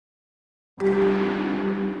On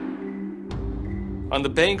the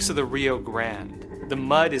banks of the Rio Grande, the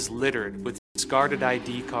mud is littered with discarded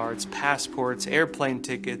ID cards, passports, airplane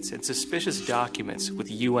tickets, and suspicious documents with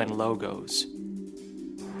UN logos.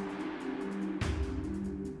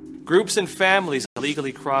 Groups and families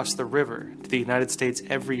illegally cross the river to the United States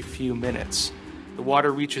every few minutes. The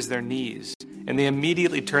water reaches their knees, and they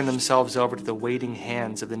immediately turn themselves over to the waiting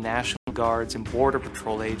hands of the National Guards and Border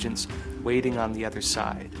Patrol agents waiting on the other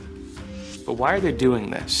side. But why are they doing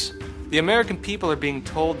this? The American people are being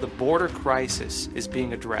told the border crisis is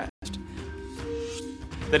being addressed,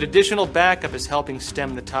 that additional backup is helping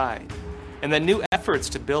stem the tide, and that new efforts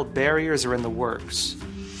to build barriers are in the works.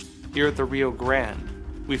 Here at the Rio Grande,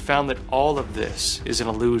 we found that all of this is an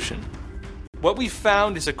illusion. What we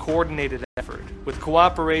found is a coordinated effort with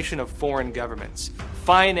cooperation of foreign governments,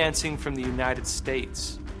 financing from the United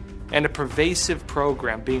States, and a pervasive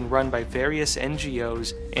program being run by various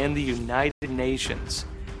NGOs and the United Nations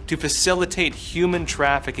to facilitate human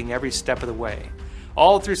trafficking every step of the way,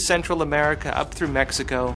 all through Central America, up through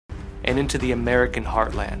Mexico, and into the American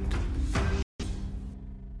heartland.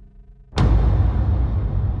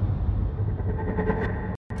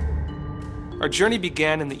 Our journey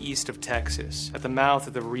began in the east of Texas, at the mouth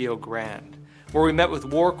of the Rio Grande, where we met with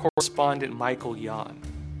war correspondent Michael Yon.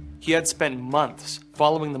 He had spent months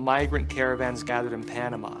following the migrant caravans gathered in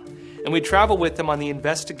Panama, and we traveled with him on the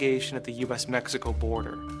investigation at the U.S.-Mexico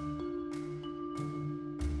border.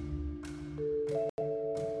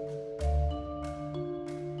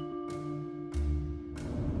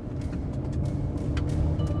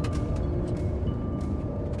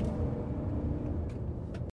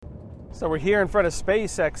 So we're here in front of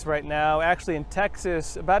SpaceX right now, actually in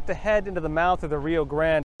Texas, about to head into the mouth of the Rio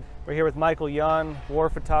Grande. We're here with Michael Yon, war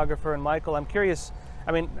photographer. And Michael, I'm curious,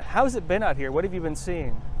 how's it been out here? What have you been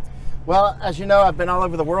seeing? Well, as you know, I've been all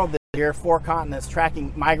over the world this year, 4 continents,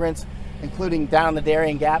 tracking migrants, including down the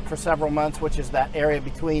Darien Gap for several months, which is that area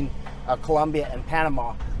between Colombia and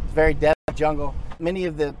Panama. It's very desert jungle. Many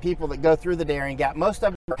of the people that go through the Darien Gap, most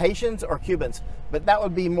of them are Haitians or Cubans, but that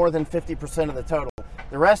would be more than 50% of the total.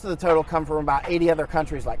 The rest of the total come from about 80 other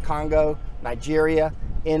countries like Congo, Nigeria,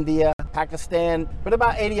 India, Pakistan, but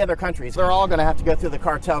about 80 other countries. They're all going to have to go through the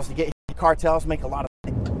cartels to get here. Cartels make a lot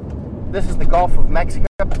of money. This is the Gulf of Mexico.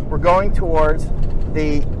 We're going towards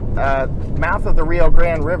the mouth of the Rio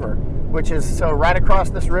Grande River, which is, so right across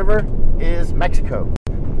this river is Mexico.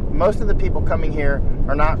 Most of the people coming here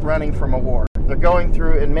are not running from a war. They're going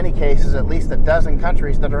through, in many cases, at least a dozen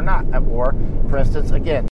countries that are not at war. For instance,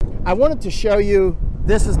 again, I wanted to show you,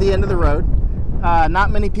 this is the end of the road.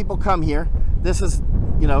 Not many people come here. This is,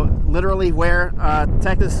 literally where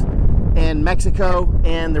Texas and Mexico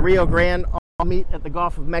and the Rio Grande all meet at the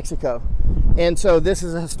Gulf of Mexico. And so this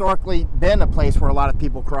has historically been a place where a lot of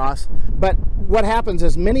people cross. But what happens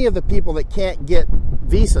is many of the people that can't get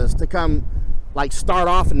visas to come start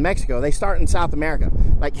off in Mexico, they start in South America.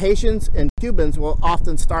 Like Haitians and Cubans will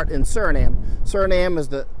often start in Suriname. Suriname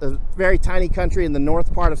is a very tiny country in the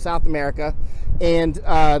north part of South America, and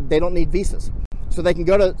they don't need visas. So they can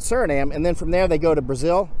go to Suriname, and then from there they go to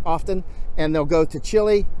Brazil often, and they'll go to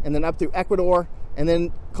Chile, and then up through Ecuador, and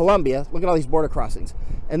then Colombia. Look at all these border crossings.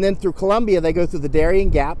 And then through Colombia, they go through the Darien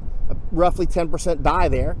Gap. Roughly 10% die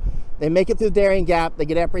there. They make it through the Darien Gap. They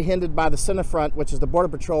get apprehended by the Senafront, which is the Border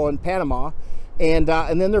Patrol in Panama, and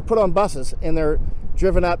then they're put on buses, and they're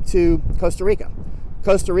driven up to Costa Rica.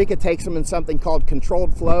 Costa Rica takes them in something called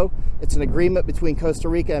controlled flow. It's an agreement between Costa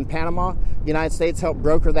Rica and Panama. The United States helped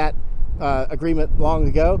broker that agreement long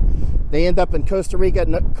ago. They end up in Costa Rica.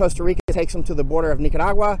 Costa Rica takes them to the border of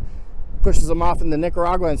Nicaragua, pushes them off into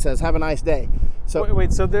Nicaragua, and says, "Have a nice day." So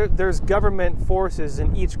wait, so there's government forces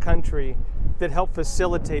in each country that help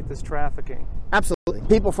facilitate this trafficking? Absolutely.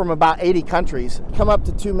 People from about 80 countries come up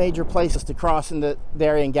to 2 major places to cross in the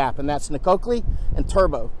Darien Gap, and that's Nicoclí and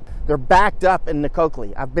Turbo. They're backed up in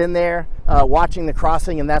Nicoclí. I've been there watching the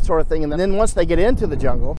crossing and that sort of thing. And then once they get into the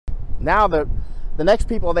jungle, now the next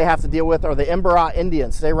people they have to deal with are the Imbara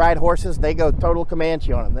Indians. They ride horses. They go total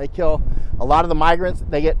Comanche on them. They kill a lot of the migrants.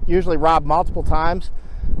 They get usually robbed multiple times.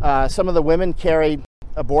 Some of the women carry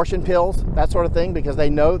abortion pills, that sort of thing, because they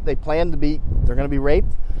know they're going to be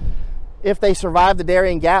raped. If they survive the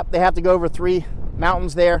Darien Gap, they have to go over 3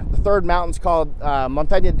 mountains there. The third mountain's called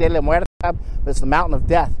Montaña de la Muerte, but it's the mountain of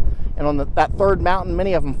death. And on that third mountain,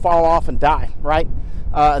 many of them fall off and die, right?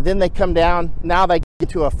 Then they come down. Now they get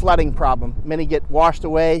to a flooding problem. Many get washed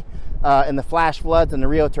away in the flash floods in the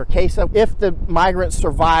Rio Turquesa. If the migrants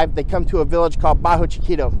survive, they come to a village called Bajo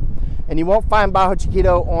Chiquito. And you won't find Bajo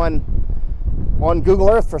Chiquito on Google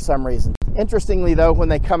Earth for some reason. Interestingly though, when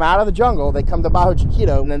they come out of the jungle, they come to Bajo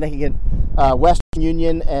Chiquito, and then they can get Western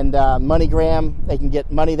Union and MoneyGram. They can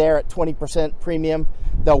get money there at 20% premium.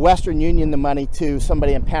 They'll Western Union the money to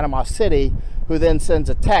somebody in Panama City, who then sends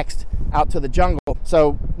a text out to the jungle.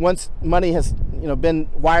 So once money has been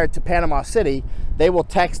wired to Panama City, they will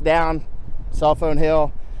text down Cell Phone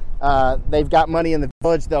Hill. They've got money in the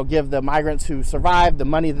village. They'll give the migrants who survived the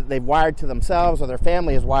money that they've wired to themselves or their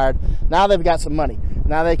family has wired. Now they've got some money.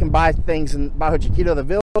 Now they can buy things in Bajo Chiquito, the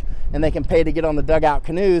village, and they can pay to get on the dugout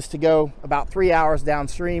canoes to go about 3 hours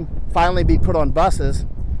downstream, finally be put on buses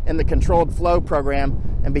in the controlled flow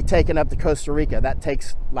program and be taken up to Costa Rica. That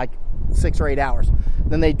takes like 6 or 8 hours.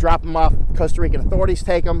 Then they drop them off. Costa Rican authorities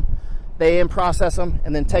take them, they in-process them,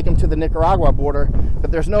 and then take them to the Nicaragua border.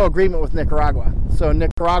 But there's no agreement with Nicaragua. So in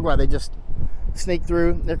Nicaragua, they just sneak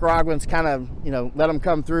through. Nicaraguans kind of, let them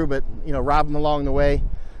come through, but, rob them along the way.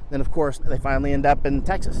 Then, of course, they finally end up in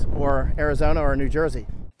Texas or Arizona or New Jersey.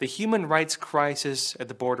 The human rights crisis at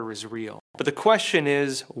the border is real. But the question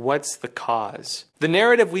is, what's the cause? The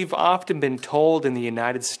narrative we've often been told in the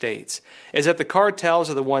United States is that the cartels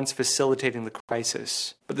are the ones facilitating the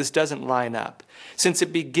crisis. But this doesn't line up, since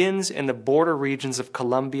it begins in the border regions of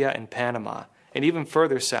Colombia and Panama, and even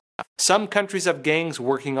further south. Some countries have gangs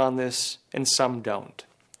working on this, and some don't.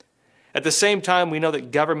 At the same time, we know that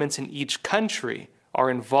governments in each country are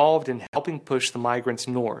involved in helping push the migrants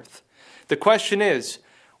north. The question is,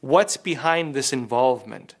 what's behind this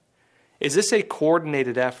involvement? Is this a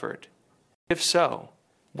coordinated effort? If so,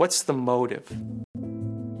 what's the motive?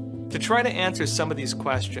 To try to answer some of these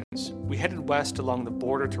questions, we headed west along the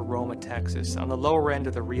border to Roma, Texas, on the lower end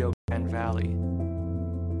of the Rio Grande Valley,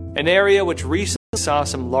 an area which recently saw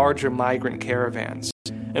some larger migrant caravans,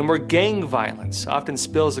 and where gang violence often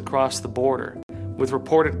spills across the border, with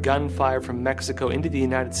reported gunfire from Mexico into the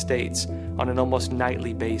United States on an almost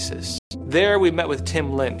nightly basis. There we met with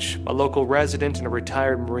Tim Lynch, a local resident and a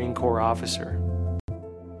retired Marine Corps officer.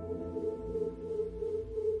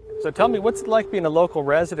 So tell me, what's it like being a local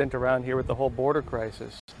resident around here with the whole border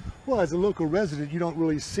crisis? Well, as a local resident, you don't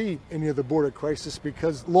really see any of the border crisis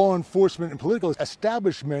because law enforcement and political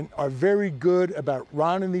establishment are very good about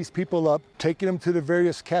rounding these people up, taking them to the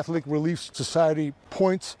various Catholic Relief Society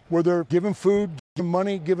points where they're given food, given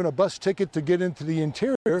money, given a bus ticket to get into the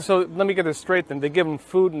interior. So let me get this straight then. They give them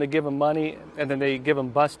food and they give them money and then they give them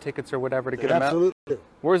bus tickets or whatever to get them out? Absolutely.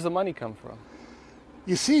 Where's the money come from?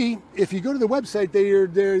 You see, if you go to the website,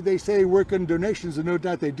 they say they work on donations, and no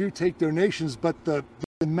doubt they do take donations, but the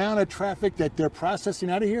amount of traffic that they're processing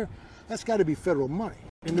out of here, that's got to be federal money.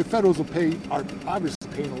 And the federals are obviously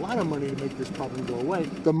paying a lot of money to make this problem go away.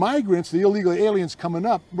 The migrants, the illegal aliens coming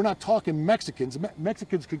up, we're not talking Mexicans.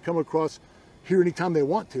 Mexicans could come across here anytime they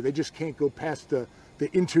want to. They just can't go past the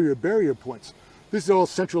interior barrier points. This is all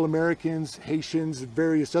Central Americans, Haitians,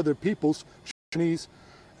 various other peoples, Chinese,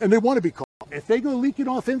 and they want to be caught. If they go leaking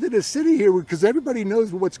off into the city here, because everybody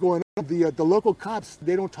knows what's going on, the local cops,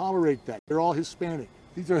 they don't tolerate that. They're all Hispanic.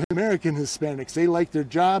 These are American Hispanics. They like their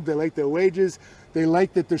job, they like their wages, they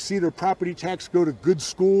like that they see their property tax go to good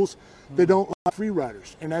schools. They don't like free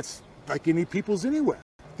riders, and that's like any peoples anywhere.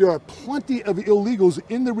 There are plenty of illegals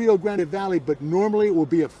in the Rio Grande Valley, but normally it will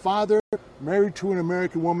be a father married to an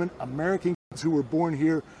American woman, American kids who were born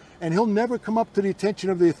here, and he'll never come up to the attention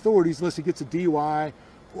of the authorities unless he gets a DUI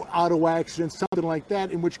or auto accident, something like that,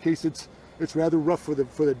 in which case it's rather rough for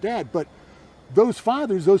the dad. But those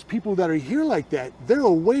fathers, those people that are here like that, they're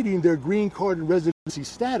awaiting their green card and residency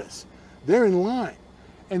status. They're in line.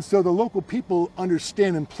 And so the local people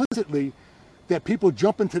understand implicitly that people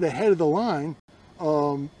jumping to the head of the line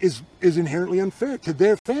is inherently unfair to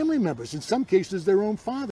their family members, in some cases their own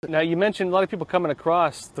father. Now you mentioned a lot of people coming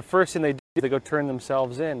across, the first thing they do, they go turn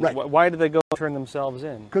themselves in. Right. Why do they go turn themselves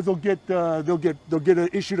in? Because they'll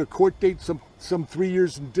get issued a court date some 3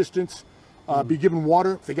 years in distance, be given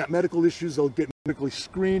water. If they got medical issues, they'll get medically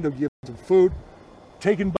screened, they'll give them some food,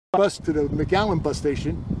 taken by bus to the McAllen bus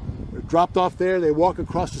station, they're dropped off there, they walk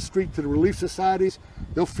across the street to the relief societies,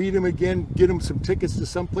 they'll feed them again, get them some tickets to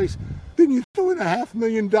someplace. Then you throw in a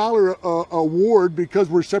 $500,000 award because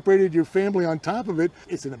we're separated your family on top of it.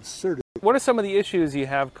 It's an absurdity. What are some of the issues you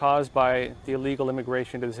have caused by the illegal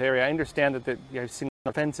immigration to this area? I understand that I've seen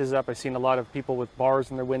fences up, I've seen a lot of people with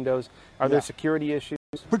bars in their windows. Are there security issues?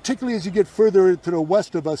 Particularly as you get further to the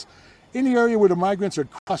west of us, any area where the migrants are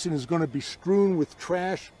crossing is going to be strewn with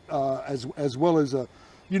trash, as well as,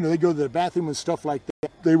 they go to the bathroom and stuff like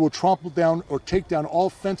that. They will trample down or take down all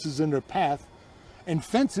fences in their path. And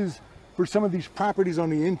fences for some of these properties on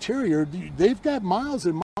the interior, they've got miles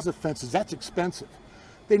and miles of fences. That's expensive.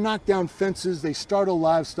 They knock down fences, they startle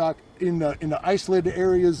livestock in the isolated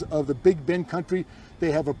areas of the Big Bend country.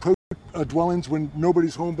 They have approach dwellings when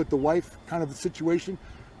nobody's home but the wife kind of a situation.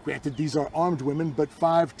 Granted, these are armed women, but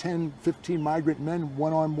 5, 10, 15 migrant men,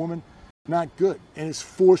 one armed woman, not good. And it's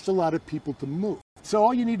forced a lot of people to move. So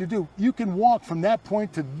all you need to do, you can walk from that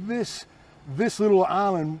point to this little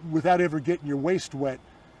island without ever getting your waist wet.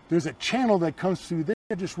 There's a channel that comes through there.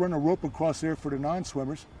 They just run a rope across there for the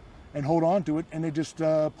non-swimmers and hold on to it, and they just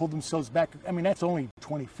pull themselves back. I mean, that's only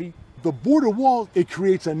 20 feet. The border wall, it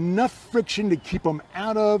creates enough friction to keep them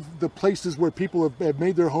out of the places where people have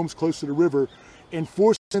made their homes close to the river and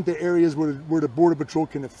force them into areas where the Border Patrol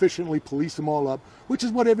can efficiently police them all up, which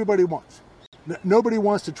is what everybody wants. Nobody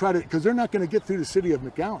wants to try to, because they're not going to get through the city of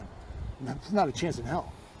McAllen. There's not a chance in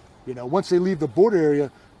hell. You know, once they leave the border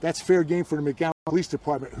area, that's fair game for the McAllen Police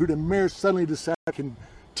Department, who the mayor suddenly decided can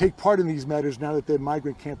take part in these matters now that the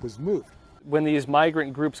migrant camp was moved. When these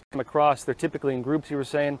migrant groups come across, they're typically in groups, you were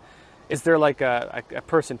saying. Is there like a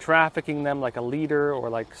person trafficking them, like a leader or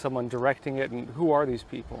like someone directing it? And who are these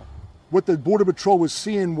people? What the Border Patrol was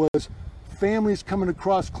seeing was families coming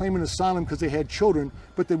across claiming asylum because they had children,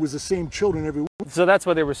 but there was the same children every week. So that's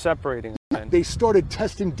why they were separating them. They started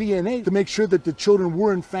testing DNA to make sure that the children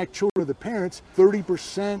were in fact children of the parents.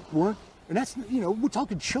 30% weren't. And that's, you know, we're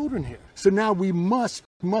talking children here. So now we must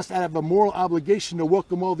have a moral obligation to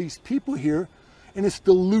welcome all these people here, and it's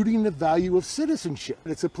diluting the value of citizenship.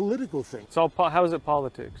 It's a political thing. It's all, how is it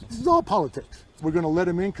politics? This is all politics. We're going to let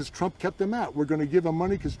them in because Trump kept them out. We're going to give them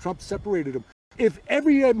money because Trump separated them. If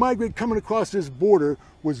every migrant coming across this border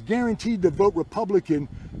was guaranteed to vote Republican,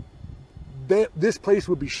 this place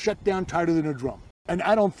would be shut down tighter than a drum. And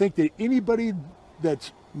I don't think that anybody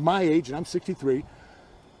that's my age, and I'm 63,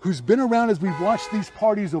 who's been around as we've watched these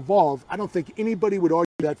parties evolve, I don't think anybody would argue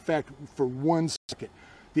that fact for 1 second.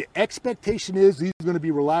 The expectation is these are going to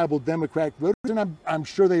be reliable Democratic voters, and I'm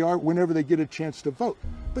sure they are whenever they get a chance to vote.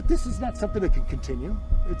 But this is not something that can continue.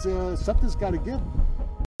 It's something's got to give.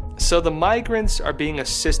 So the migrants are being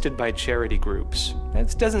assisted by charity groups.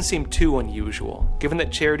 That doesn't seem too unusual, given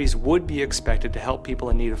that charities would be expected to help people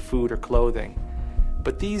in need of food or clothing.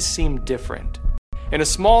 But these seem different. In a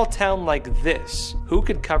small town like this, who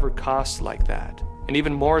could cover costs like that? And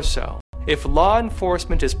even more so, if law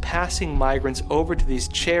enforcement is passing migrants over to these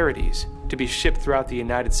charities to be shipped throughout the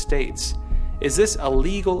United States, is this a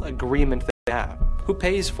legal agreement they have? Who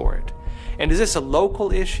pays for it? And is this a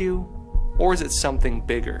local issue, or is it something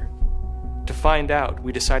bigger? To find out,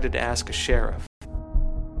 we decided to ask a sheriff.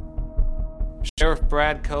 Sheriff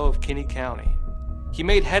Brad Coe of Kinney County. He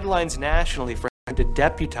made headlines nationally for having to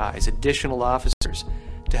deputize additional officers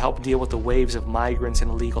to help deal with the waves of migrants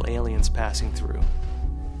and illegal aliens passing through.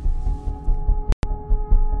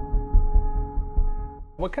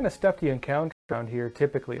 What kind of stuff do you encounter around here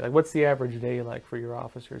typically? Like, what's the average day like for your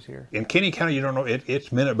officers here? In Kinney County, you don't know.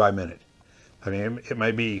 It's minute by minute. I mean, it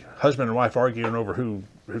might be husband and wife arguing over who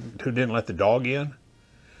didn't let the dog in,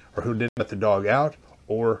 or who didn't let the dog out,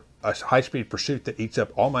 or a high-speed pursuit that eats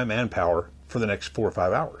up all my manpower for the next 4 or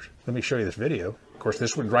 5 hours. Let me show you this video. Of course,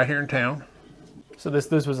 this one's right here in town. So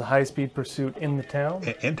this was a high-speed pursuit in the town?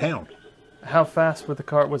 In town. How fast was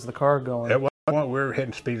the car going? At one point, we were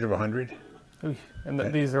hitting speeds of 100.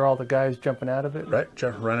 And these are all the guys jumping out of it? Right,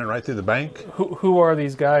 running right through the bank. Who are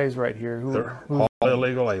these guys right here? They're all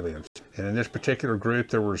illegal aliens. And in this particular group,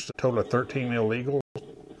 there was a total of 13 illegals.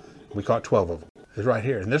 We caught 12 of them. It's right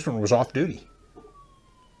here. And this one was off duty.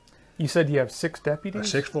 You said you have 6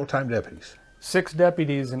 deputies? 6 full-time deputies. 6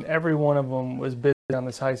 deputies, and every one of them was busy on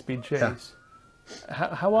this high-speed chase.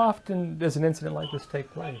 Yeah. How often does an incident like this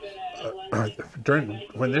take place?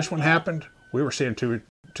 When this one happened, we were seeing 2,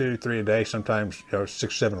 3 a day, sometimes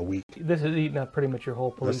 6, 7 a week. This is eating up pretty much your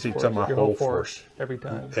whole police force. This eats up my whole force. Every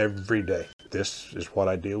time. Every day. This is what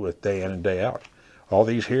I deal with day in and day out. All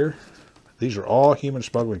these here, these are all human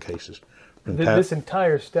smuggling cases. This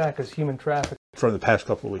entire stack is human trafficking. From the past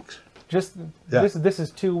couple of weeks. Just this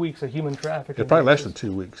is 2 weeks of human trafficking. It's probably less than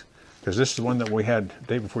 2 weeks, because this is the one that we had the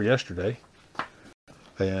day before yesterday.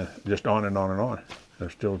 And just on and on and on. We're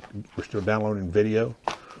still downloading video.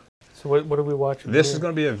 So what are we watching? This is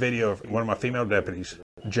going to be a video of one of my female deputies.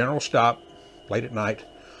 General stop late at night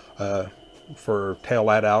for tail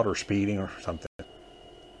light out or speeding or something.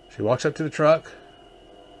 She walks up to the truck,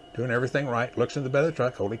 doing everything right, looks in the bed of the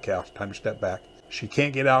truck. Holy cow, it's time to step back. She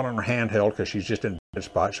can't get out on her handheld because she's just in a dead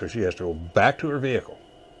spot, so she has to go back to her vehicle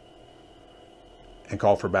and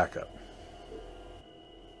call for backup.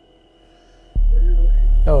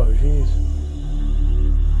 Oh, jeez.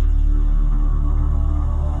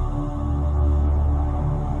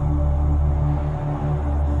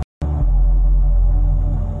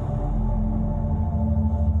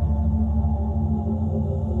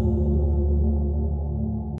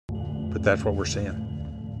 that's what we're seeing.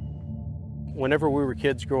 Whenever we were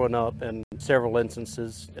kids growing up, and several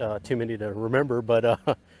instances, too many to remember, but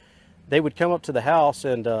they would come up to the house,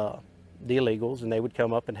 and the illegals, and they would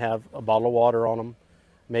come up and have a bottle of water on them,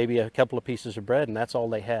 maybe a couple of pieces of bread, and that's all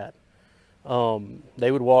they had.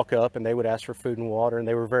 They would walk up and they would ask for food and water, and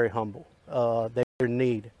they were very humble. They were in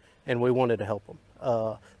need, and we wanted to help them.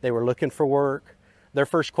 They were looking for work. Their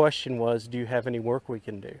first question was, do you have any work we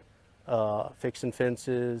can do? Fixing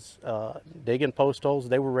fences, digging post holes.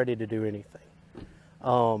 They were ready to do anything.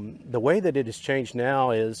 The way that it has changed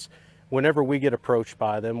now is whenever we get approached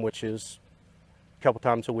by them, which is a couple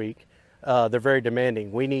times a week, they're very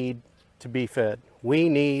demanding. We need to be fed. We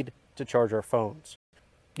need to charge our phones.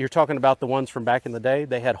 You're talking about the ones from back in the day.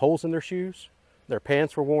 They had holes in their shoes. Their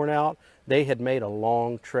pants were worn out. They had made a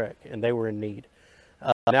long trek and they were in need.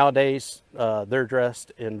 Nowadays, they're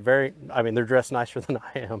dressed in they're dressed nicer than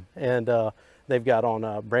I am. And they've got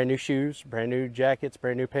on brand new shoes, brand new jackets,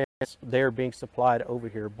 brand new pants. They're being supplied over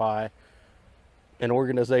here by an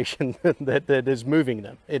organization that is moving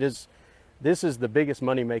them. This is the biggest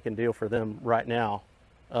money-making deal for them right now.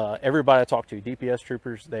 Everybody I talk to, DPS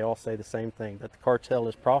troopers, they all say the same thing, that the cartel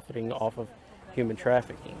is profiting off of human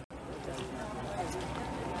trafficking.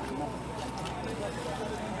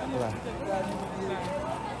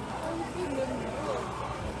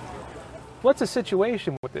 What's the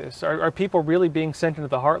situation with this? Are people really being sent into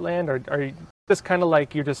the heartland? Are this kind of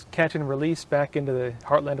like you're just catch and release back into the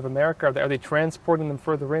heartland of America? Are they transporting them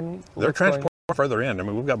further in? They're transporting further in. I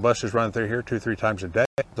mean, we've got buses running through here 2-3 times a day.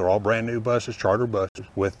 They're all brand new buses, charter buses,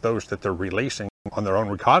 with those that they're releasing on their own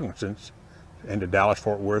recognizance into Dallas,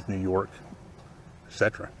 Fort Worth, New York,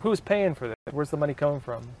 etc. Who's paying for that? Where's the money coming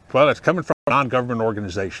from? Well, it's coming from a non-government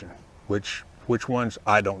organization, which ones,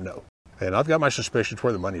 I don't know. And I've got my suspicions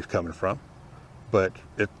where the money's coming from. But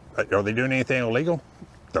are they doing anything illegal?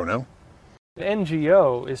 Don't know. The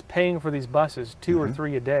NGO is paying for these buses 2 or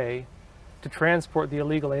 3 a day to transport the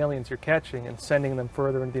illegal aliens you're catching and sending them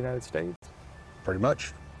further into the United States. Pretty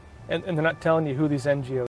much. And they're not telling you who these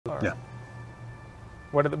NGOs are. Yeah.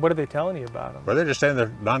 What are they telling you about them? Well, they're just saying they're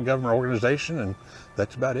a non-government organization, and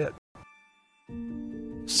that's about it.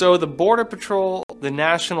 So the Border Patrol, the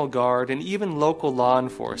National Guard, and even local law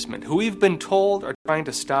enforcement, who we've been told are trying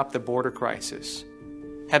to stop the border crisis,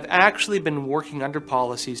 have actually been working under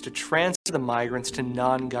policies to transfer the migrants to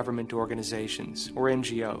non-government organizations, or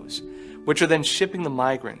NGOs, which are then shipping the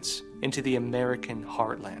migrants into the American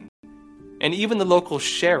heartland. And even the local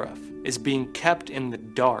sheriff is being kept in the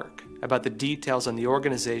dark about the details on the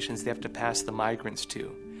organizations they have to pass the migrants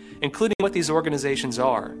to, including what these organizations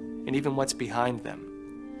are, and even what's behind them.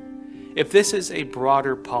 If this is a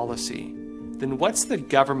broader policy, then what's the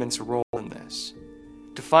government's role in this?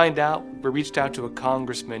 To find out, we reached out to a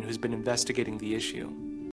congressman who's been investigating the issue.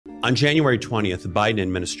 On January 20th, the Biden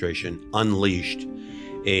administration unleashed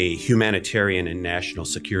a humanitarian and national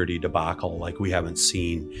security debacle like we haven't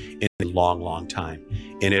seen in a long, long time.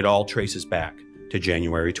 And it all traces back to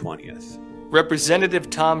January 20th. Representative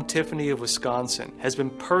Tom Tiffany of Wisconsin has been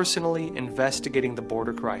personally investigating the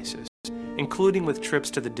border crisis, including with trips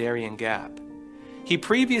to the Darien Gap. He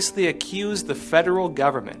previously accused the federal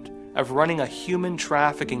government of running a human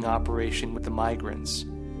trafficking operation with the migrants.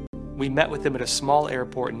 We met with him at a small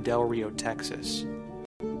airport in Del Rio, Texas.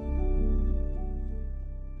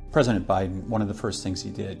 President Biden, one of the first things he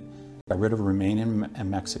did, got rid of Remain in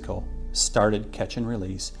Mexico, started catch and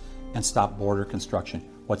release, and stopped border construction.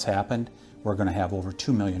 What's happened? We're going to have over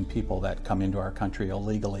 2 million people that come into our country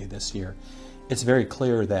illegally this year. It's very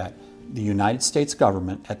clear that the United States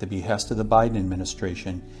government, at the behest of the Biden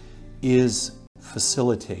administration, is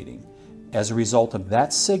facilitating. As a result of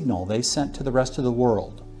that signal they sent to the rest of the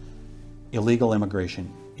world, illegal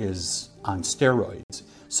immigration is on steroids.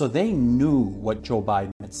 So they knew what Joe Biden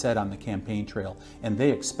had said on the campaign trail, and they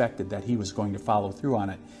expected that he was going to follow through on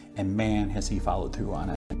it, and man, has he followed through on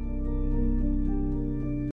it.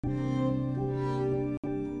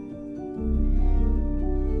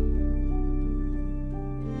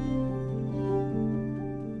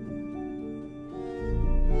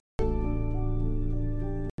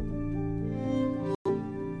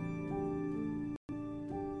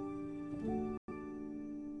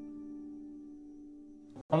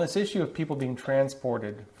 On this issue of people being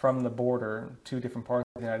transported from the border to different parts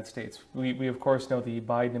of the United States, we of course know the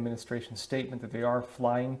Biden administration statement that they are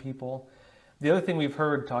flying people. The other thing we've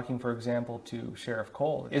heard, talking for example to Sheriff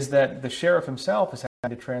Cole, is that the sheriff himself is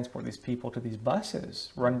having to transport these people to these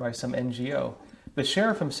buses run by some NGO. The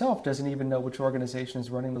sheriff himself doesn't even know which organization is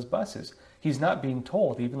running those buses. He's not being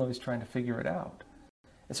told, even though he's trying to figure it out.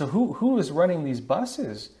 And so who is running these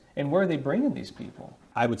buses And where are they bringing these people?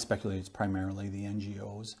 I would speculate it's primarily the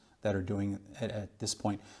NGOs that are doing it at this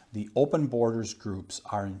point. The open borders groups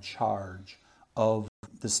are in charge of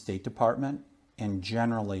the State Department and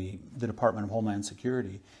generally the Department of Homeland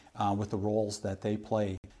Security with the roles that they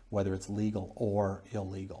play, whether it's legal or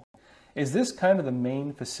illegal. Is this kind of the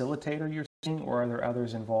main facilitator you're seeing, or are there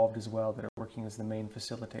others involved as well that are working as the main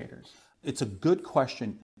facilitators? It's a good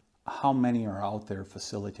question how many are out there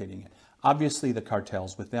facilitating it. Obviously the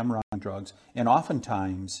cartels, with them running drugs, and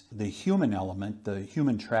oftentimes the human element, the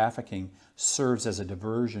human trafficking, serves as a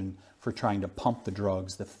diversion for trying to pump the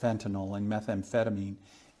drugs, the fentanyl and methamphetamine,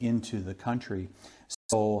 into the country.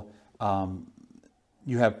 So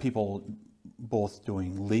you have people both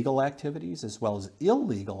doing legal activities as well as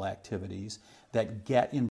illegal activities that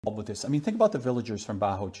get involved with this. I mean, think about the villagers from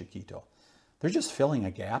Bajo Chiquito. They're just filling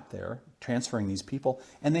a gap there, transferring these people,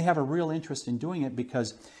 and they have a real interest in doing it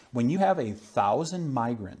because when you have 1,000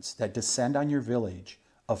 migrants that descend on your village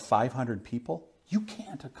of 500 people, you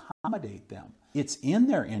can't accommodate them. It's in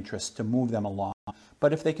their interest to move them along,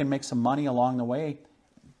 but if they can make some money along the way,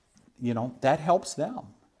 you know, that helps them.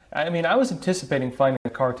 I mean, I was anticipating finding the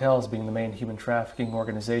cartels being the main human trafficking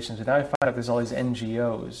organizations, but now I find out there's all these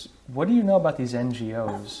NGOs. What do you know about these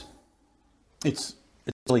NGOs? It's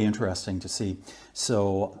really interesting to see.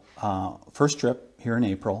 So first trip here in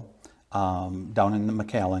April, down in the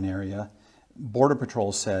McAllen area, Border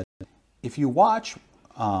Patrol said, if you watch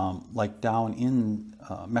like down in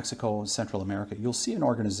Mexico and Central America, you'll see an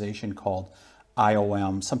organization called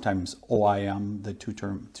IOM, sometimes OIM, the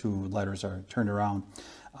two letters are turned around,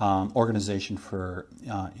 Organization for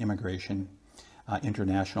Immigration,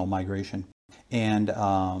 International Migration. And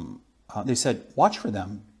they said, watch for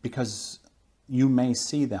them because you may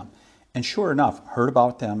see them. And sure enough, heard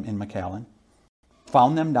about them in McAllen,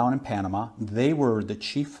 found them down in Panama. They were the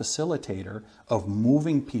chief facilitator of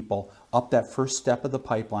moving people up that first step of the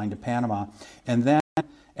pipeline to Panama. And then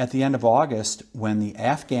at the end of August, when the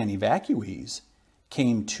Afghan evacuees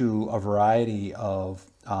came to a variety of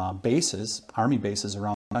bases, Army bases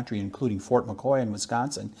around the country, including Fort McCoy in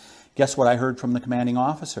Wisconsin, guess what I heard from the commanding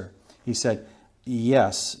officer? He said,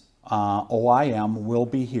 yes, OIM will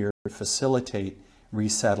be here to facilitate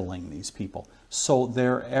resettling these people. So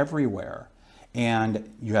they're everywhere.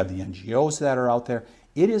 And you have the NGOs that are out there.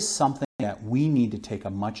 It is something that we need to take a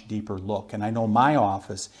much deeper look. And I know my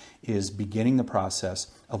office is beginning the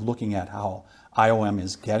process of looking at how IOM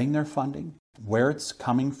is getting their funding, where it's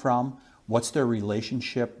coming from, what's their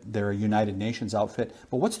relationship. They're a United Nations outfit,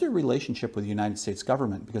 but what's their relationship with the United States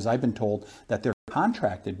government? Because I've been told that they're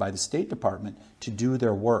contracted by the State Department to do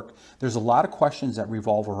their work. There's a lot of questions that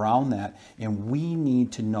revolve around that, and we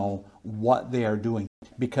need to know what they are doing,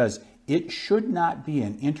 because it should not be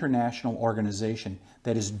an international organization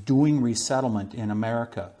that is doing resettlement in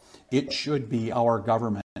America. It should be our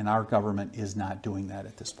government, and our government is not doing that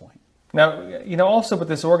at this point. Now, you know, also with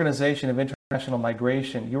this Organization of International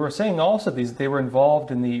Migration, you were saying also they were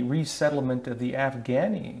involved in the resettlement of the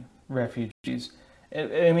Afghani refugees.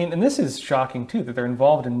 I mean, and this is shocking too, that they're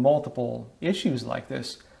involved in multiple issues like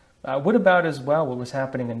this. What about as well what was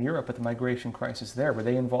happening in Europe with the migration crisis there? Were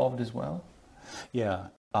they involved as well? Yeah,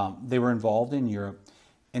 they were involved in Europe.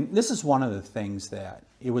 And this is one of the things that,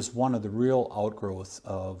 it was one of the real outgrowths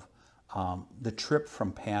of the trip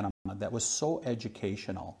from Panama that was so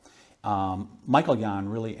educational. Michael Yon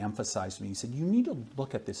really emphasized to me, he said, you need to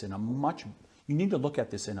look at this in a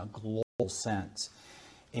global sense.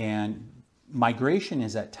 And migration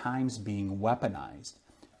is at times being weaponized.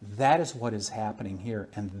 That is what is happening here.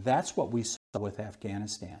 And that's what we saw with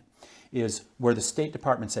Afghanistan, is where the State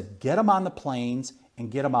Department said, get them on the planes and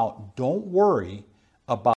get them out. Don't worry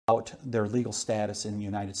about their legal status in the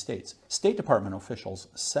United States. State Department officials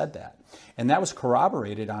said that. And that was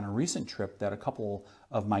corroborated on a recent trip that a couple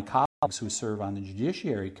of my colleagues who serve on the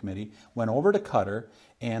Judiciary Committee went over to Qatar,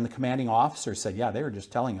 and the commanding officer said, yeah, they were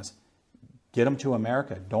just telling us, get them to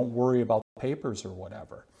America. Don't worry about papers or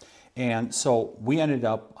whatever. And so we ended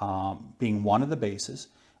up being one of the bases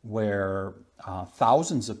where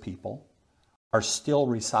thousands of people are still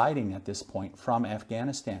residing at this point from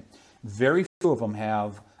Afghanistan. Very few of them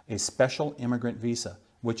have a special immigrant visa,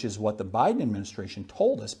 which is what the Biden administration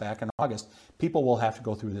told us back in August. People will have to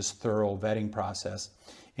go through this thorough vetting process,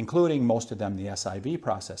 including most of them the SIV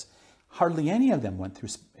process. Hardly any of them went through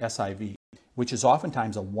SIV, which is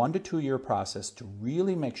oftentimes a 1 to 2 year process to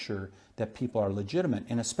really make sure that people are legitimate.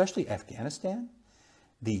 And especially Afghanistan,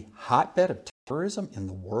 the hotbed of terrorism in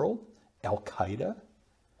the world, Al-Qaeda,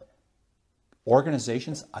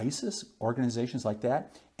 organizations, ISIS, organizations like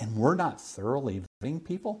that, and we're not thoroughly vetting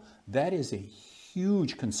people, that is a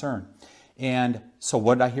huge concern. And so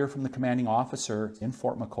what did I hear from the commanding officer in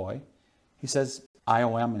Fort McCoy? He says,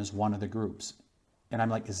 IOM is one of the groups. And I'm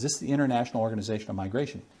like, is this the International Organization of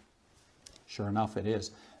Migration? Sure enough, it is.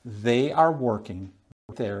 They are working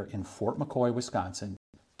there in Fort McCoy, Wisconsin,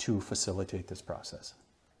 to facilitate this process.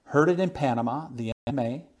 Heard it in Panama, the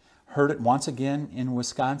NMA. Heard it once again in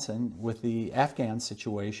Wisconsin with the Afghan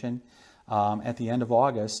situation at the end of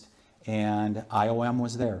August, and IOM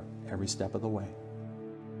was there every step of the way.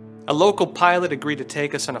 A local pilot agreed to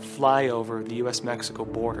take us on a flyover of the US-Mexico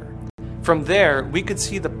border. From there, we could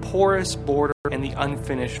see the porous border and the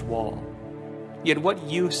unfinished wall. Yet what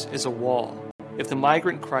use is a wall if the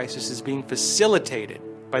migrant crisis is being facilitated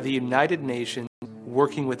by the United Nations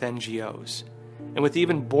working with NGOs, and with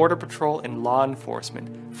even Border Patrol and law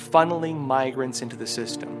enforcement funneling migrants into the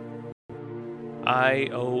system?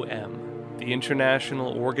 IOM, the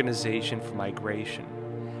International Organization for Migration.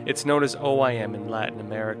 It's known as OIM in Latin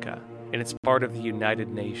America, and it's part of the United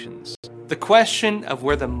Nations. The question of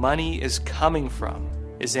where the money is coming from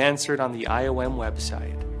is answered on the IOM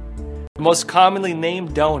website. The most commonly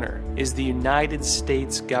named donor is the United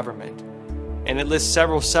States government, and it lists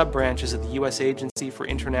several sub-branches of the U.S. Agency for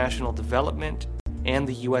International Development and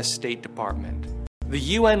the U.S. State Department. The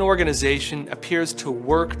UN organization appears to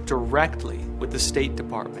work directly with the State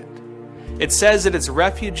Department. It says that its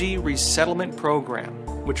Refugee Resettlement Program,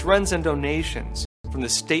 which runs on donations from the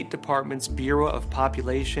State Department's Bureau of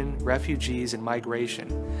Population, Refugees, and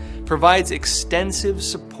Migration, provides extensive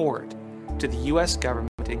support to the U.S. government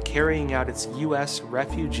in carrying out its U.S.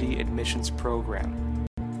 Refugee Admissions Program.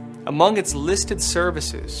 Among its listed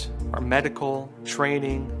services are medical,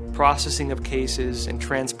 training, processing of cases, and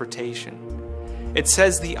transportation. It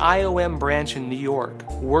says the IOM branch in New York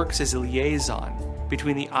works as a liaison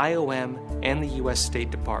between the IOM and the U.S.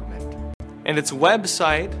 State Department. And its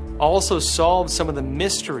website also solves some of the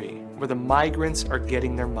mystery where the migrants are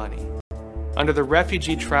getting their money. Under the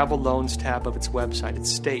Refugee Travel Loans tab of its website, it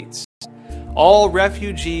states, all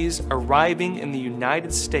refugees arriving in the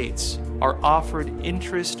United States are offered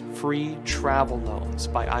interest-free travel loans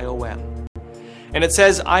by IOM. And it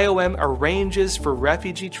says IOM arranges for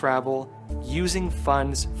refugee travel using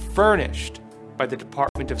funds furnished by the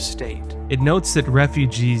Department of State. It notes that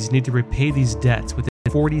refugees need to repay these debts within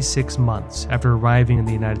 46 months after arriving in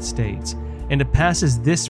the United States, and it passes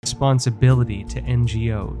this responsibility to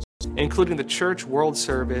NGOs, including the Church World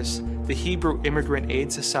Service, the Hebrew Immigrant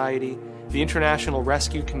Aid Society, the International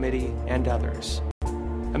Rescue Committee, and others.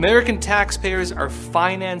 American taxpayers are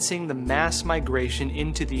financing the mass migration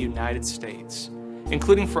into the United States,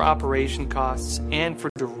 including for operation costs and for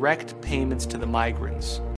direct payments to the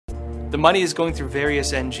migrants. The money is going through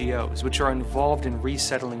various NGOs, which are involved in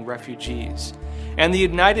resettling refugees, and the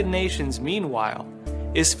United Nations, meanwhile,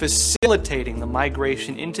 is facilitating the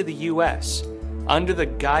migration into the U.S. under the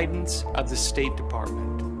guidance of the State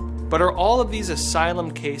Department. But are all of these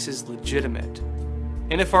asylum cases legitimate?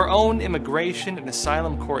 And if our own immigration and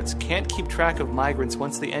asylum courts can't keep track of migrants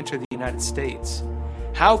once they enter the United States,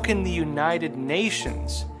 how can the United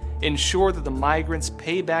Nations ensure that the migrants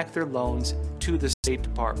pay back their loans to the State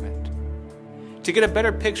Department? To get a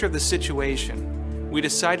better picture of the situation, we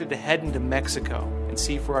decided to head into Mexico and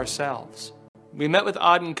see for ourselves. We met with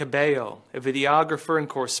Auden Cabello, a videographer and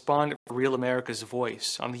correspondent for Real America's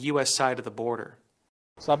Voice on the U.S. side of the border.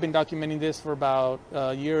 So I've been documenting this for about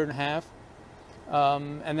a year and a half.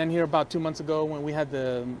 And then here about 2 months ago when we had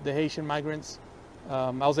the Haitian migrants, I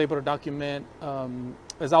was able to document,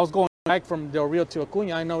 as I was going back from Del Rio to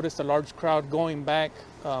Acuña, I noticed a large crowd going back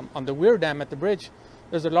on the Weir Dam at the bridge.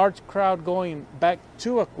 There's a large crowd going back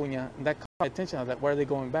to Acuña, and that caught my attention. I was like, why are they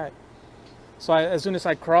going back? So as soon as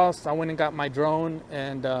I crossed, I went and got my drone,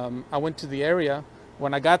 and I went to the area.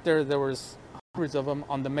 When I got there, there was hundreds of them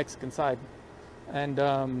on the Mexican side. And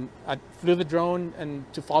I flew the drone and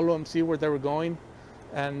to follow them, see where they were going.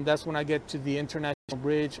 And that's when I get to the international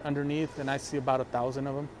bridge underneath, and I see about 1,000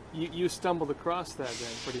 of them. You stumbled across that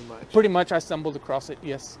then, pretty much? Pretty much I stumbled across it,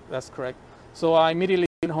 yes, that's correct. So I immediately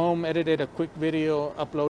went home, edited a quick video,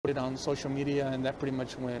 uploaded it on social media, and that pretty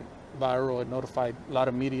much went viral. It notified a lot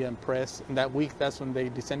of media and press. And that week, that's when they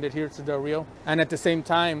descended here to Del Rio. And at the same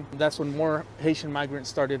time, that's when more Haitian migrants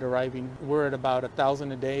started arriving. We're at about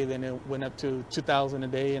 1,000 a day, then it went up to 2,000 a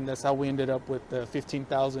day, and that's how we ended up with the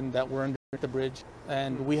 15,000 that were under the bridge.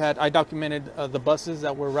 And I documented the buses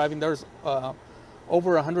that were arriving. There's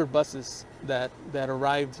over 100 buses that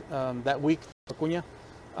arrived that week in Acuña.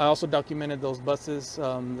 I also documented those buses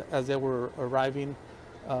as they were arriving.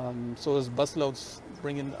 So there's bus loads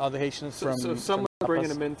bringing other Haitians from. So someone's bringing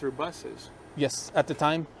them in through buses. Yes, at the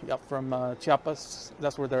time, from Chiapas.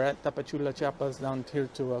 That's where they're at, Tapachula, Chiapas, down here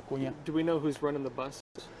to Acuña. Do we know who's running the bus?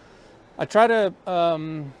 I try to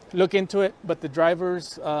look into it, but the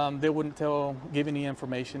drivers, they wouldn't give any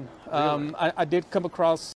information. Really? I did come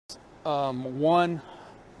across one,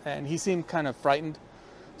 and he seemed kind of frightened.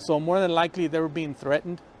 So more than likely, they were being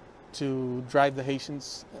threatened to drive the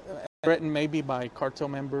Haitians, threatened maybe by cartel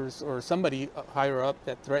members or somebody higher up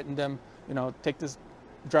that threatened them,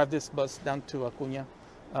 drive this bus down to Acuña,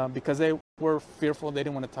 because they were fearful. They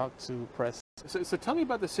didn't want to talk to press. So tell me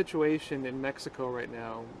about the situation in Mexico right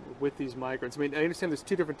now with these migrants. I mean, I understand there's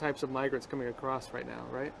two different types of migrants coming across right now,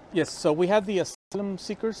 right? Yes, so we have the asylum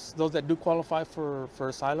seekers, those that do qualify for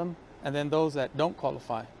asylum, and then those that don't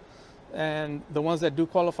qualify. And the ones that do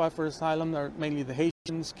qualify for asylum are mainly the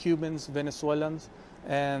Haitians, Cubans, Venezuelans,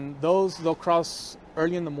 and they'll cross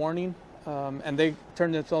early in the morning, and they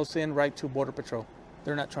turn themselves in right to Border Patrol.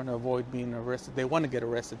 They're not trying to avoid being arrested. They want to get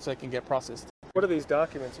arrested so they can get processed. What are these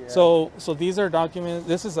documents you have? So these are documents.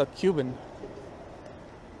 This is a Cuban.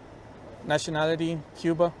 Nationality,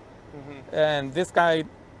 Cuba. Mm-hmm. And this guy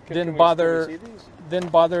didn't bother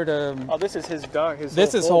to... Oh, this is his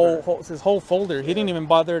whole folder. He didn't even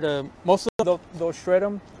bother to... Most of those shred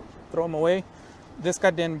them, throw them away. This guy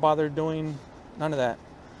didn't bother doing none of that.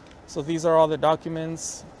 So these are all the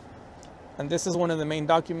documents. And this is one of the main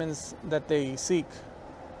documents that they seek.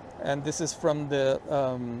 And this is from the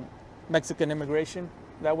Mexican immigration.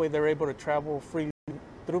 That way they're able to travel freely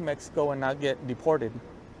through Mexico and not get deported.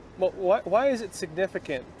 Well, why is it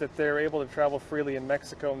significant that they're able to travel freely in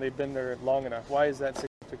Mexico and they've been there long enough? Why is that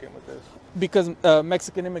significant with this? Because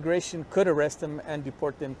Mexican immigration could arrest them and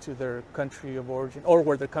deport them to their country of origin or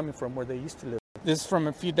where they're coming from, where they used to live. This is from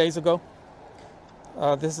a few days ago.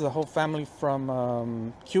 This is a whole family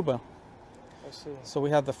from Cuba. I see. So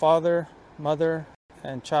we have the father, mother,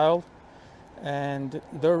 and child, and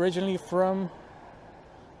they're originally from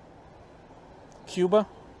Cuba,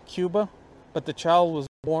 but the child was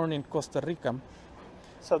born in Costa Rica.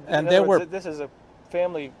 So this is a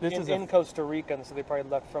family in Costa Rica, and so they probably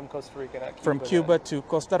left from Costa Rica, not Cuba. From Cuba to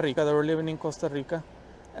Costa Rica. They were living in Costa Rica,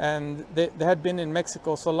 and they had been in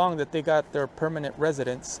Mexico so long that they got their permanent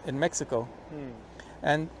residence in Mexico.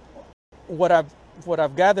 And what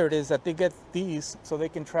I've gathered is that they get these so they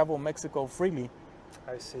can travel Mexico freely.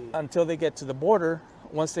 I see. Until they get to the border.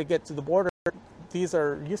 Once they get to the border, these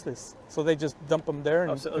are useless. So they just dump them there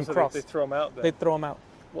and cross. They throw them out then? They throw them out.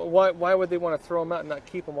 Why would they want to throw them out and not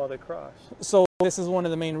keep them while they cross? So this is one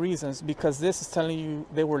of the main reasons, because this is telling you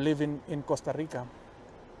they were living in Costa Rica.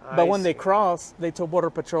 But when they cross, they told Border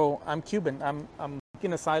Patrol, I'm Cuban. I'm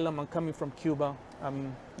seeking asylum. I'm coming from Cuba.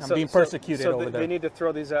 I'm being persecuted over there. So they need to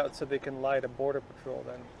throw these out so they can lie to Border Patrol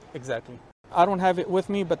then? Exactly. I don't have it with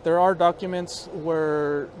me, but there are documents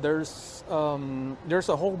where there's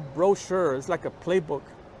a whole brochure. It's like a playbook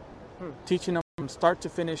teaching them from start to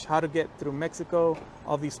finish how to get through Mexico,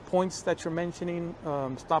 all these points that you're mentioning,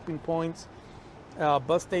 stopping points,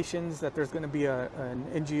 bus stations, that there's going to be an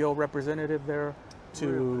NGO representative there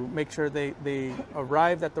to make sure they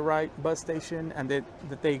arrive at the right bus station and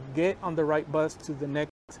that they get on the right bus to the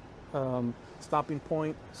next stopping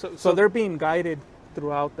point. So they're being guided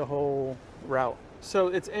throughout the whole route. So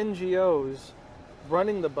it's NGOs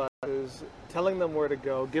running the buses, telling them where to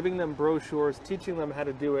go, giving them brochures, teaching them how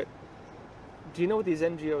to do it. Do you know what these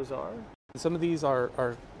NGOs are? Some of these are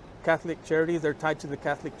Catholic charities. They're tied to the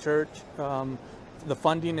Catholic Church. The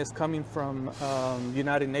funding is coming from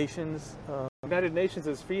United Nations. United Nations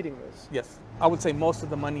is feeding this? Yes. I would say most of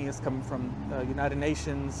the money is coming from United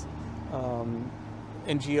Nations,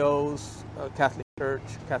 NGOs, Catholic Church,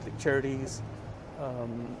 Catholic charities.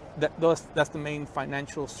 That's the main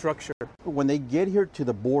financial structure. When they get here to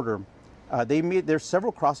the border, there's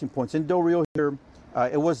several crossing points. In Del Rio here,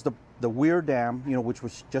 it was the Weir Dam, which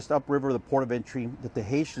was just upriver, the port of entry that the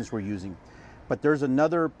Haitians were using. But there's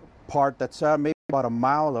another part that's maybe about a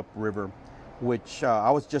mile upriver, which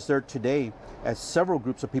I was just there today as several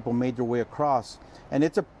groups of people made their way across. And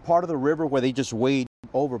it's a part of the river where they just wade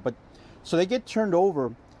over. So they get turned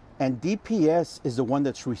over, and DPS is the one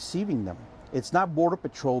that's receiving them. It's not Border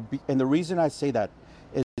Patrol, and the reason I say that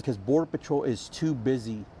is because Border Patrol is too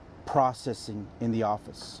busy processing in the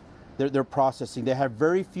office. They're processing. They have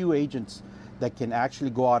very few agents that can actually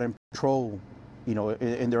go out and patrol,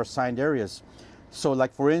 in their assigned areas. So,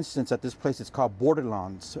 like for instance, at this place, it's called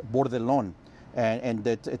Bordelon, and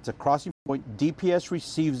it's a crossing point. DPS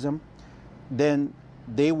receives them, then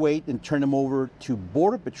they wait and turn them over to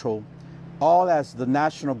Border Patrol, all as the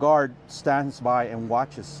National Guard stands by and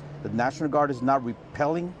watches. The National Guard is not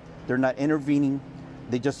repelling, they're not intervening,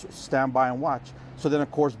 They just stand by and watch. So then,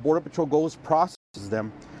 of course, Border Patrol goes, processes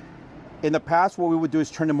them. In the past, what we would do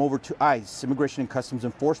is turn them over to ICE, Immigration and Customs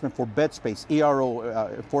Enforcement, for bed space, ERO,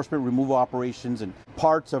 enforcement removal operations, and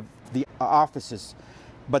parts of the offices.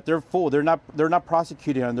 But they're full. They're not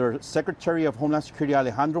prosecuting under Secretary of Homeland Security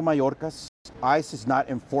Alejandro Mayorkas. ICE is not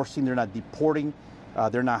enforcing. They're not deporting.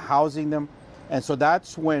 They're not housing them. And so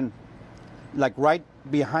that's when, like right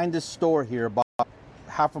behind this store here, about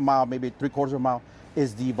half a mile, maybe 3/4 of a mile,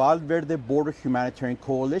 is the Valverde Border Humanitarian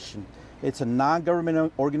Coalition. It's a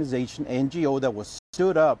non-government organization, NGO, that was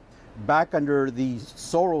stood up back under the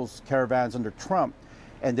Soros caravans under Trump.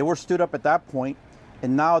 And they were stood up at that point,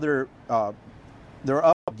 and now they're up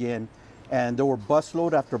again. And there were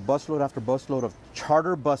busload after busload after busload of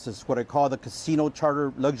charter buses, what I call the casino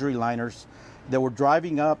charter luxury liners, that were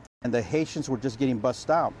driving up, and the Haitians were just getting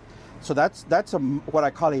bussed out. So that's what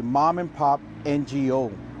I call a mom and pop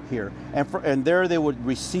NGO here. And there they would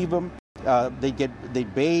receive them. They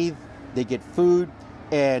bathe. They get food,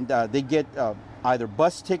 and they get either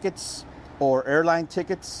bus tickets or airline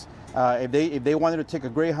tickets. If they wanted to take a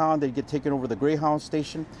Greyhound, they'd get taken over the Greyhound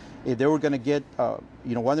station. If they were going to get,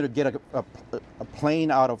 wanted to get a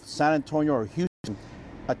plane out of San Antonio or Houston,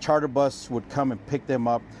 a charter bus would come and pick them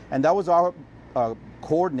up. And that was all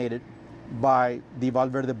coordinated by the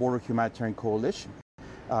Valverde Border Humanitarian Coalition.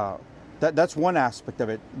 That's one aspect of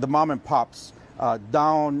it, the mom and pops.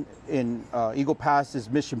 Down in Eagle Pass is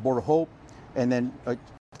Mission Border Hope, and then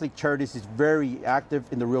Catholic Charities is very active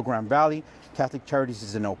in the Rio Grande Valley. Catholic Charities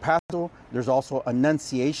is in El Paso. There's also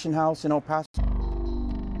Annunciation House in El Paso.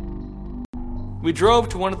 We drove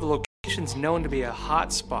to one of the locations known to be a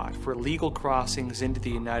hot spot for illegal crossings into the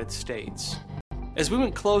United States. As we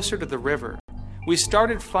went closer to the river, we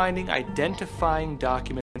started finding identifying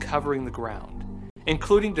documents covering the ground,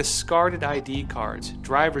 including discarded ID cards,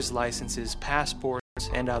 driver's licenses, passports,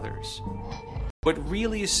 and others. What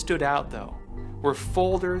really stood out, though, were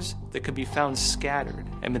folders that could be found scattered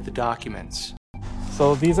amid the documents.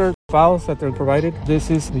 So these are files that they're provided. This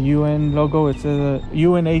is the UN logo. It's a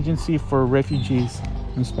UN Agency for Refugees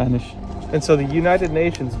in Spanish. And so the United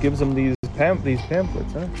Nations gives them these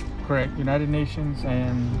pamphlets, huh? Correct. United Nations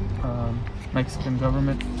and Mexican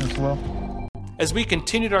government as well. As we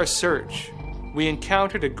continued our search, we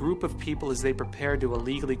encountered a group of people as they prepared to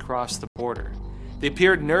illegally cross the border. They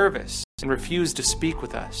appeared nervous and refused to speak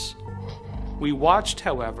with us. We watched,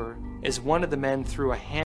 however, as one of the men threw a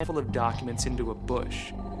handful of documents into a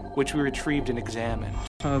bush, which we retrieved and examined.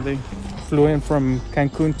 They flew in from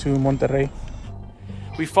Cancun to Monterrey.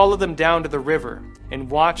 We followed them down to the river and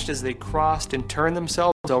watched as they crossed and turned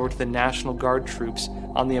themselves over to the National Guard troops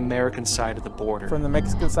on the American side of the border. From the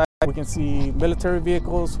Mexican side, we can see military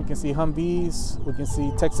vehicles, we can see Humvees, we can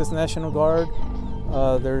see Texas National Guard,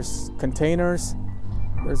 there's containers,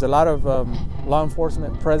 there's a lot of law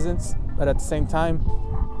enforcement presence, but at the same time,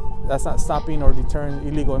 that's not stopping or deterring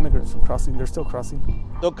illegal immigrants from crossing. They're still crossing.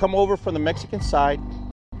 They'll come over from the Mexican side,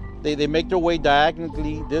 they make their way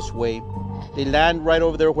diagonally this way, they land right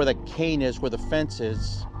over there where the cane is, where the fence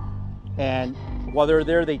is, and while they're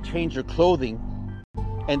there, they change their clothing.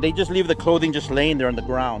 And they just leave the clothing just laying there on the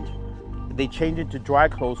ground. They change it to dry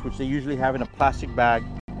clothes, which they usually have in a plastic bag.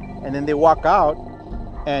 And then they walk out,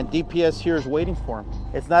 and DPS here is waiting for them.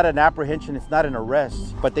 It's not an apprehension, it's not an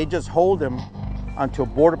arrest, but they just hold them until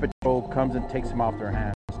Border Patrol comes and takes them off their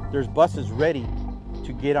hands. There's buses ready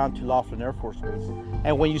to get onto Laughlin Air Force Base.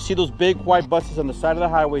 And when you see those big white buses on the side of the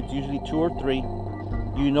highway, it's usually 2 or 3,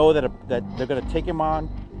 you know that they're gonna take them on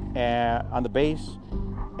the base,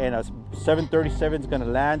 and a 737 is going to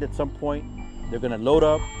land at some point. They're going to load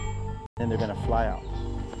up, and they're going to fly out.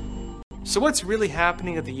 So what's really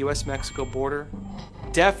happening at the U.S.-Mexico border?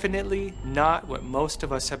 Definitely not what most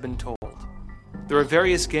of us have been told. There are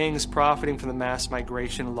various gangs profiting from the mass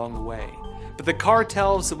migration along the way, but the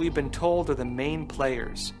cartels that we've been told are the main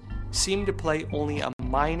players seem to play only a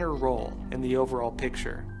minor role in the overall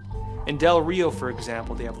picture. In Del Rio, for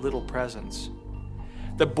example, they have little presence.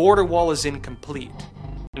 The border wall is incomplete,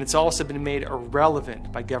 and it's also been made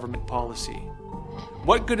irrelevant by government policy.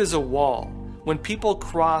 What good is a wall when people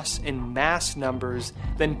cross in mass numbers,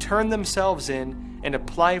 then turn themselves in and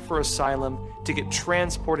apply for asylum to get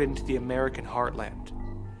transported into the American heartland?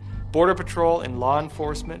 Border Patrol and law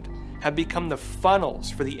enforcement have become the funnels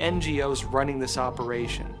for the NGOs running this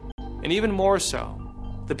operation. And even more so,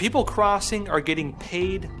 the people crossing are getting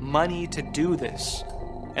paid money to do this,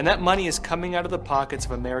 and that money is coming out of the pockets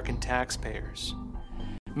of American taxpayers.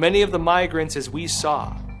 Many of the migrants, as we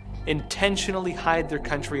saw, intentionally hide their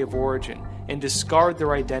country of origin and discard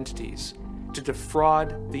their identities to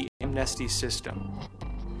defraud the amnesty system.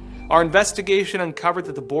 Our investigation uncovered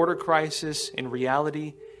that the border crisis, in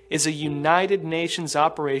reality, is a United Nations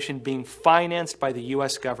operation being financed by the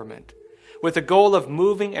U.S. government, with the goal of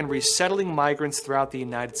moving and resettling migrants throughout the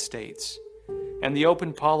United States. And the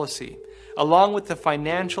open policy, along with the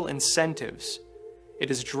financial incentives, it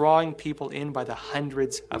is drawing people in by the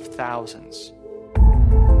hundreds of thousands.